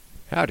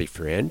Howdy,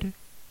 friend.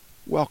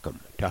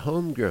 Welcome to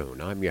Homegrown.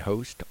 I'm your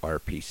host,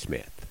 R.P.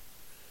 Smith.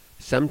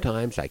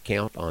 Sometimes I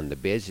count on the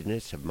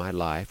busyness of my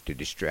life to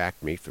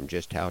distract me from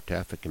just how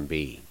tough it can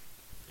be.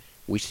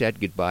 We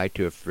said goodbye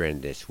to a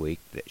friend this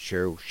week that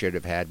sure should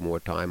have had more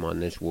time on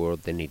this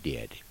world than he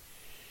did.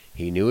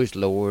 He knew his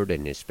Lord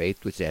and his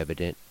faith was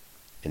evident,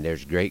 and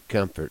there's great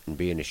comfort in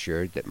being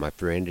assured that my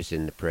friend is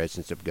in the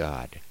presence of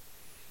God.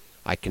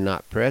 I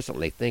cannot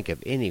presently think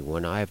of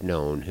anyone I have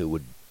known who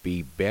would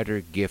be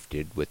better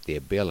gifted with the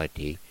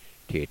ability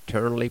to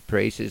eternally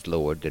praise his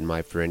Lord than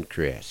my friend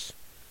Chris.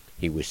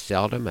 He was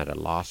seldom at a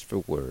loss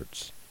for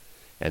words,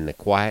 and the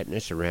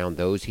quietness around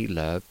those he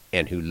loved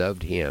and who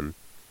loved him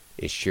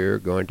is sure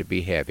going to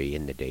be heavy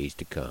in the days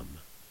to come.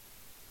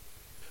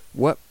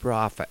 What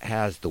profit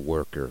has the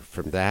worker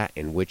from that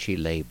in which he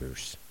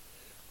labors?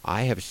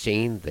 I have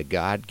seen the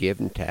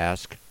God-given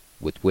task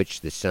with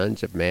which the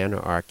sons of man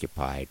are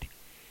occupied.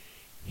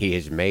 He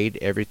has made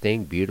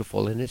everything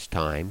beautiful in its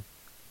time.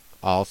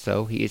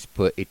 Also, he has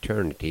put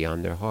eternity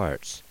on their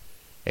hearts,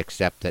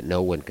 except that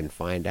no one can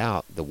find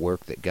out the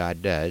work that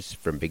God does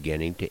from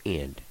beginning to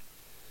end.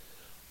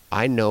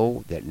 I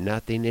know that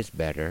nothing is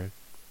better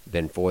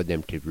than for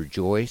them to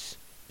rejoice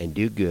and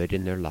do good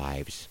in their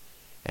lives,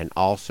 and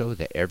also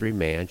that every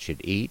man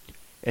should eat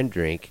and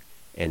drink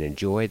and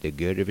enjoy the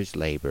good of his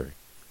labor.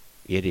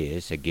 It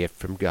is a gift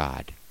from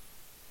God.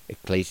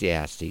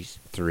 Ecclesiastes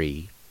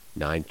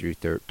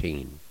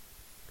 3:9-13.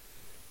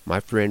 My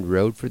friend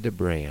rode for the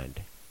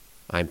brand.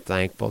 I'm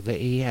thankful that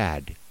he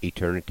had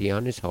eternity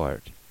on his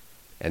heart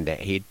and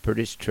that he'd put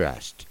his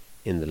trust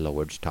in the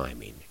Lord's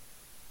timing.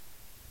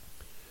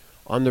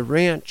 On the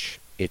ranch,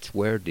 it's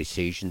where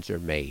decisions are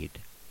made,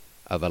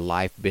 of a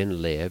life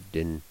been lived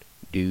and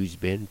dues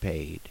been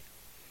paid,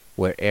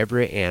 where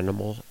every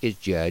animal is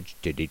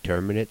judged to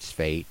determine its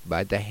fate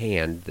by the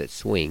hand that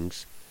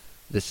swings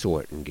the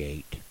sorting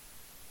gate.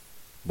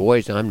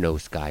 Boys, I'm no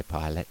sky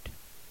pilot.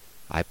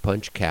 I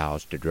punch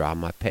cows to draw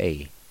my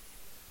pay.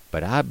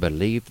 But I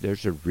believe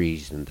there's a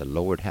reason the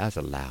Lord has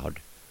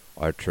allowed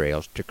our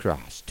trails to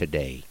cross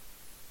today.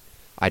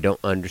 I don't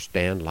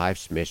understand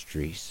life's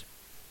mysteries,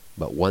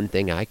 but one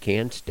thing I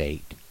can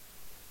state,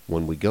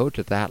 when we go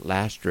to that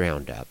last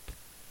roundup,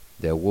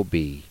 there will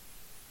be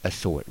a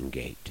sorting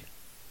gate.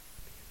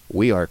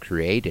 We are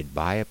created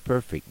by a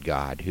perfect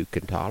God who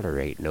can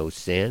tolerate no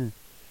sin,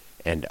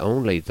 and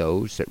only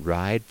those that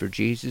ride for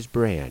Jesus'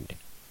 brand,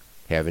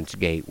 heaven's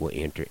gate, will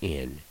enter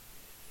in,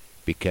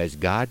 because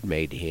God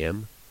made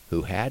him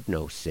who had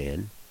no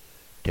sin,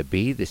 to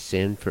be the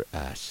sin for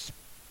us,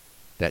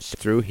 that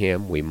through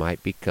him we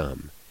might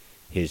become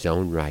his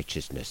own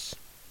righteousness.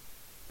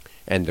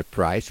 And the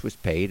price was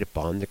paid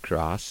upon the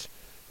cross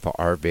for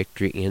our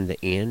victory in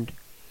the end.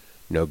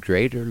 No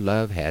greater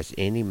love has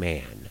any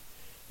man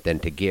than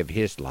to give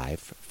his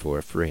life for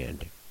a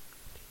friend.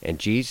 And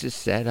Jesus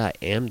said, I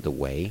am the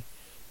way,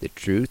 the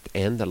truth,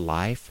 and the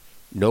life.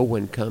 No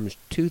one comes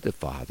to the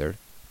Father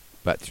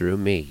but through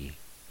me.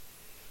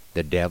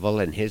 The devil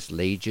and his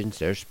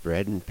legions are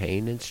spreading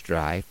pain and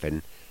strife,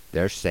 and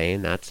they're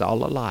saying that's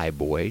all a lie,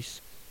 boys.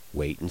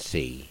 Wait and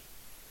see.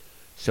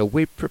 So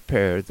we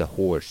prepare the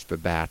horse for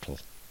battle,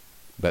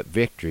 but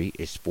victory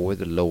is for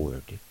the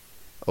Lord.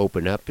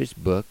 Open up his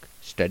book,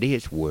 study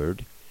his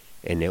word,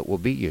 and it will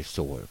be your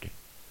sword.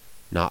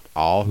 Not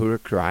all who are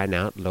crying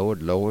out,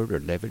 Lord, Lord,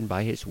 are living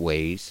by his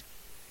ways,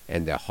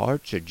 and their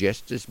hearts are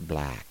just as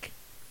black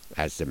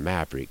as the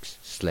mavericks,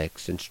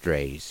 slicks, and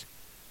strays.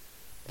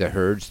 The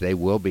herds they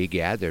will be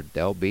gathered,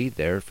 they'll be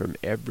there from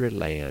every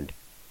land,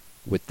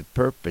 with the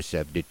purpose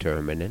of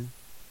determining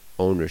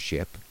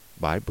ownership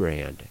by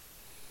brand.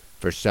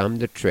 For some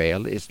the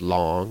trail is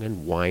long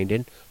and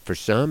winding, for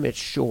some it's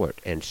short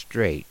and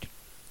straight,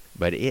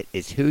 but it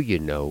is who you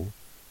know,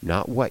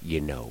 not what you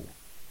know,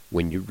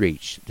 when you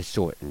reach the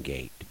sorting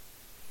gate.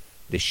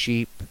 The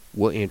sheep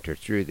will enter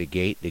through the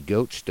gate, the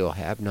goats still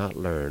have not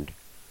learned.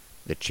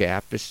 The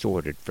chaff is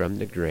sorted from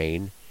the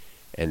grain,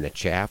 and the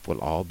chaff will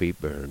all be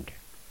burned.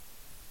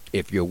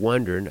 If you're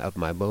wondering of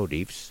my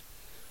motives,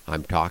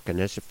 I'm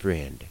talking as a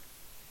friend,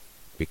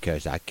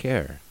 because I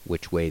care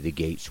which way the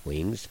gate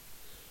swings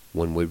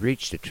when we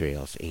reach the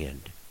trail's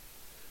end.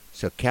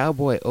 So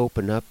cowboy,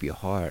 open up your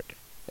heart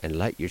and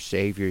let your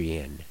Savior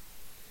in,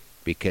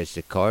 because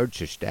the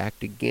cards are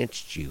stacked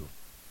against you,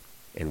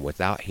 and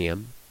without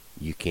him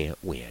you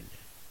can't win.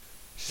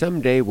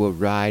 Someday we'll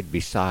ride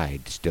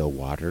beside still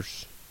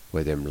waters,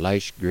 where them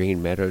lush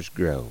green meadows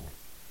grow,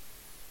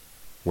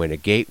 when a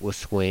gate will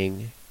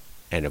swing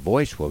and a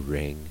voice will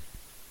ring,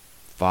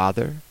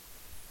 Father,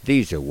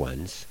 these are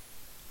ones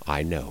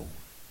I know.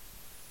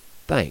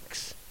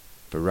 Thanks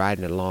for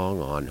riding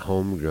along on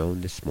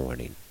Homegrown this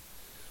morning,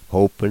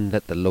 hoping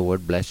that the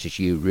Lord blesses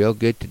you real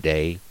good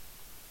today,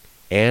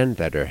 and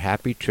that our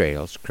happy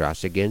trails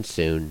cross again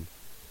soon.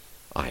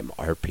 I'm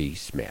R.P.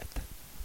 Smith.